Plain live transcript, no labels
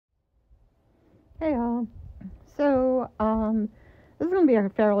Hey all. This is going to be a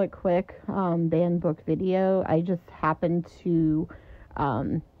fairly quick banned book video. I just happened to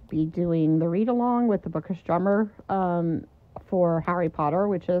be doing the read along with the Bookish Drummer for Harry Potter,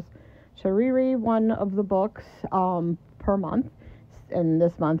 which is to reread one of the books per month. And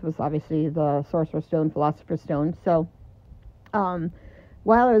this month was obviously the Sorcerer's Stone, Philosopher's Stone. So while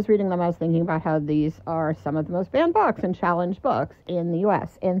I was reading them, I was thinking about how these are some of the most banned books and challenged books in the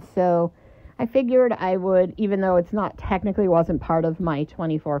US. And so I figured I would, even though it's not technically wasn't part of my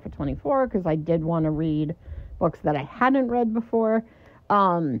 24 for 24, because I did want to read books that I hadn't read before,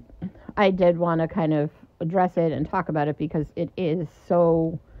 I did want to kind of address it and talk about it because it is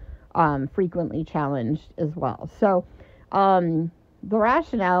so frequently challenged as well. So the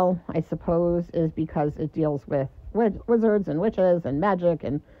rationale, I suppose, is because it deals with wizards and witches and magic,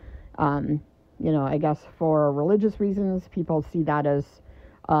 and I guess for religious reasons, people see that as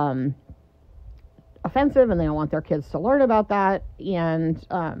offensive, and they don't want their kids to learn about that. And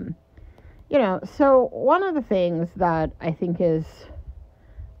so one of the things that I think is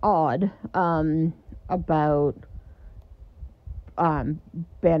odd about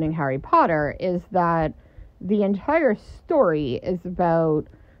banning Harry Potter is that the entire story is about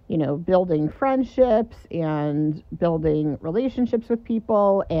building friendships and building relationships with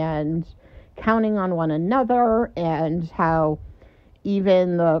people and counting on one another, and how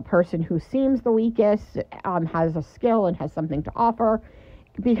even the person who seems the weakest has a skill and has something to offer.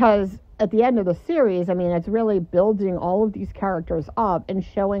 Because at the end of the series, it's really building all of these characters up and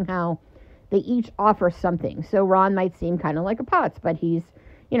showing how they each offer something. So Ron might seem kind of like a putz, but he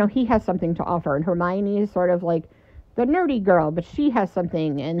has something to offer. And Hermione is sort of like the nerdy girl, but she has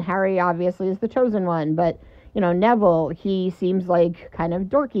something. And Harry obviously is the chosen one, but Neville, he seems like kind of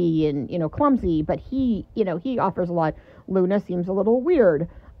dorky and clumsy, but he offers a lot. Luna seems a little weird.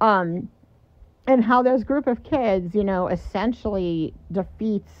 And how this group of kids, essentially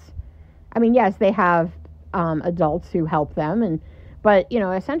defeats, yes, they have adults who help them, but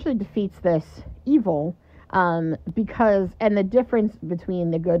essentially defeats this evil, because, and the difference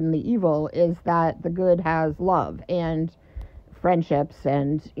between the good and the evil is that the good has love and friendships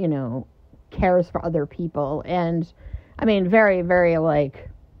and, cares for other people. And very, very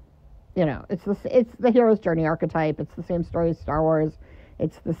it's the hero's journey archetype. It's the same story as Star Wars.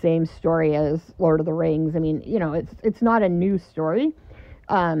 It's the same story as Lord of the Rings. It's not a new story,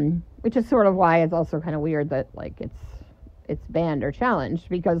 which is sort of why it's also kind of weird that it's banned or challenged,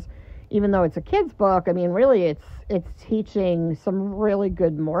 because even though it's a kid's book, really it's teaching some really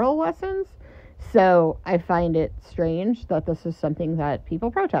good moral lessons. So I find it strange that this is something that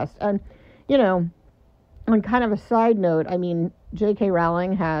people protest. And on kind of a side note, J.K.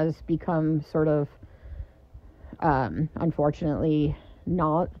 Rowling has become sort of, unfortunately,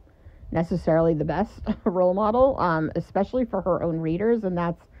 not necessarily the best role model, especially for her own readers, and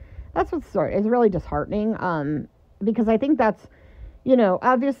that's what's is really disheartening, because I think that's,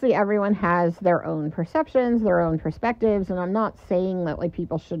 obviously everyone has their own perceptions, their own perspectives, and I'm not saying that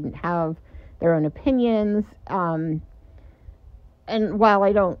people shouldn't have their own opinions, and while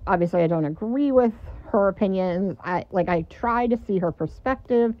I don't agree with her opinions, I try to see her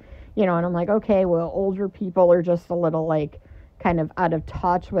perspective, and I'm like, okay, well, older people are just a little kind of out of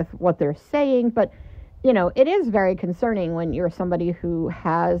touch with what they're saying, but it is very concerning when you're somebody who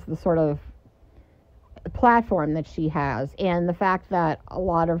has the sort of platform that she has, and the fact that a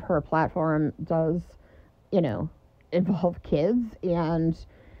lot of her platform does involve kids, and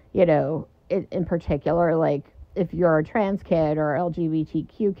in particular, if you're a trans kid or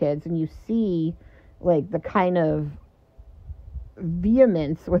LGBTQ kids, and you see the kind of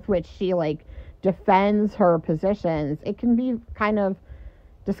vehemence with which she defends her positions, it can be kind of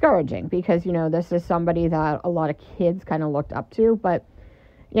discouraging, because this is somebody that a lot of kids kind of looked up to. But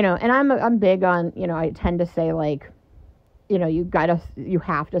and I'm big on, I tend to say you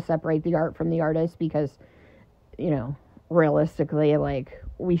have to separate the art from the artist, because realistically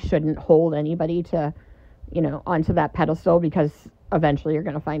we shouldn't hold anybody to onto that pedestal, because eventually you're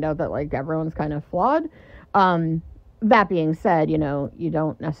going to find out that everyone's kind of flawed. That being said, you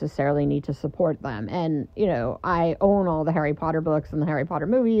don't necessarily need to support them. And, I own all the Harry Potter books and the Harry Potter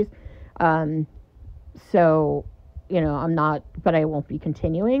movies. So, but I won't be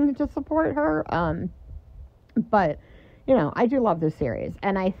continuing to support her. But, I do love this series.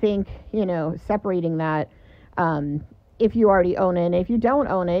 And I think, separating that, if you already own it, and if you don't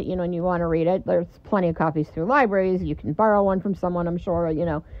own it, and you want to read it, there's plenty of copies through libraries. You can borrow one from someone, I'm sure.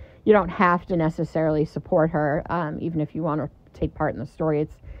 You don't have to necessarily support her, even if you want to take part in the story.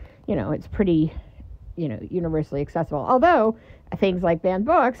 It's, it's pretty, universally accessible. Although, things like ban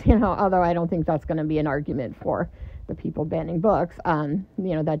books, although I don't think that's going to be an argument for the people banning books,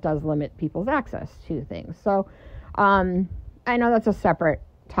 that does limit people's access to things. So I know that's a separate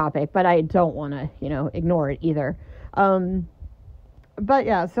topic, but I don't want to, ignore it either. But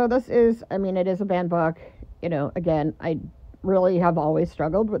yeah, so this is, it is a banned book. Again, I really have always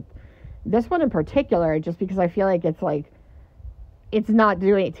struggled with this one in particular, just because I feel like it's not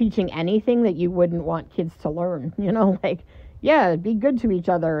teaching anything that you wouldn't want kids to learn, yeah, be good to each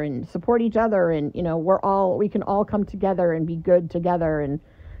other and support each other. And, we can all come together and be good together. And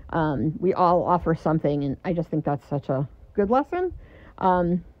we all offer something. And I just think that's such a good lesson.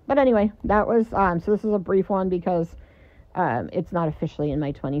 But anyway, that was, so this is a brief one because it's not officially in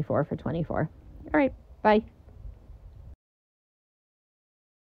my 24 for 24. All right, bye.